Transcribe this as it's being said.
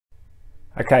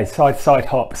Okay, side to side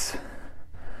hops.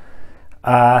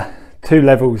 2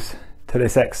 levels to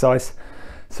this exercise.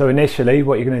 So initially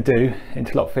what you're going to do,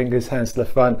 interlock fingers, hands to the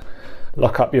front,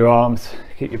 lock up your arms,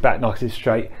 keep your back nice and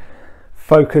straight,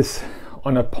 focus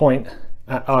on a point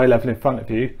at eye level in front of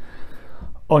you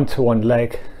onto one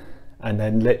leg, and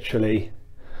then literally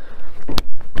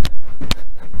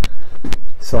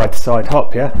side to side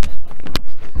hop. Yeah,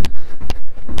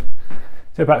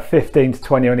 so about 15 to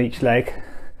 20 on each leg.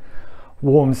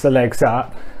 Warms the legs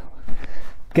up,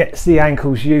 gets the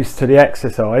ankles used to the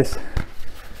exercise,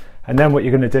 and then what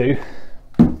you're going to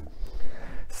do,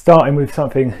 starting with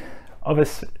something of a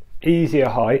easier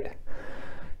height,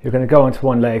 you're going to go onto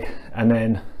one leg and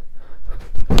then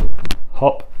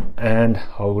hop and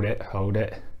hold it,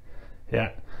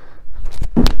 yeah,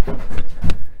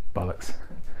 bollocks,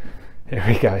 here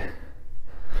we go.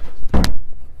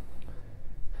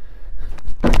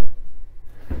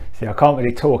 See, I can't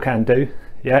really talk and do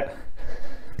yet,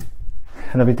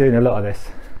 and I've been doing a lot of this,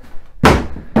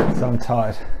 so I'm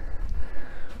tired.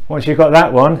 Once you've got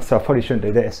that one, so I probably shouldn't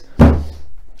do this,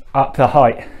 up the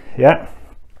height, yeah.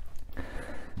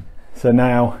 So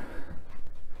now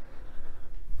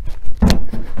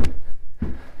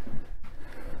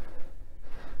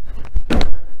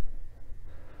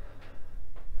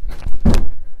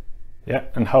yeah,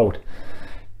 and hold.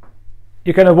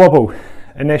 You're going to wobble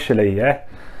initially, yeah,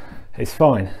 it's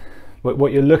fine, but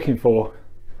what you're looking for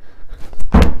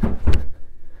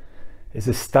is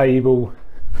a stable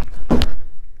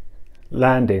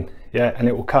landing, yeah, and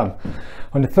it will come.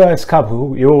 On the first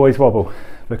couple you always wobble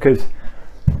because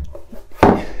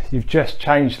you've just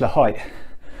changed the height,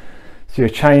 so you're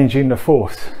changing the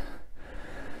force,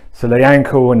 so the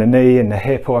ankle and the knee and the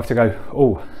hip will have to go,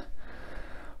 oh,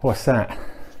 what's that,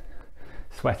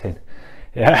 sweating,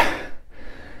 yeah.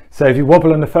 So if you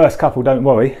wobble on the first couple, don't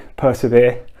worry,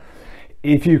 persevere.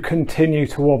 If you continue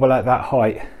to wobble at that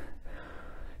height,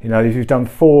 you know, if you've done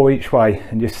 4 each way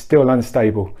and you're still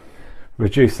unstable,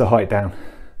 reduce the height down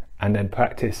and then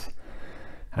practice,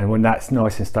 and when that's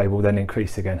nice and stable, then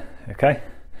increase again. Okay,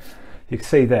 you can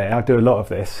see there I do a lot of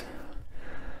this.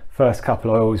 First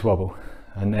couple I always wobble,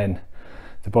 and then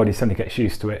the body suddenly gets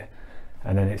used to it,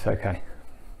 and then it's okay.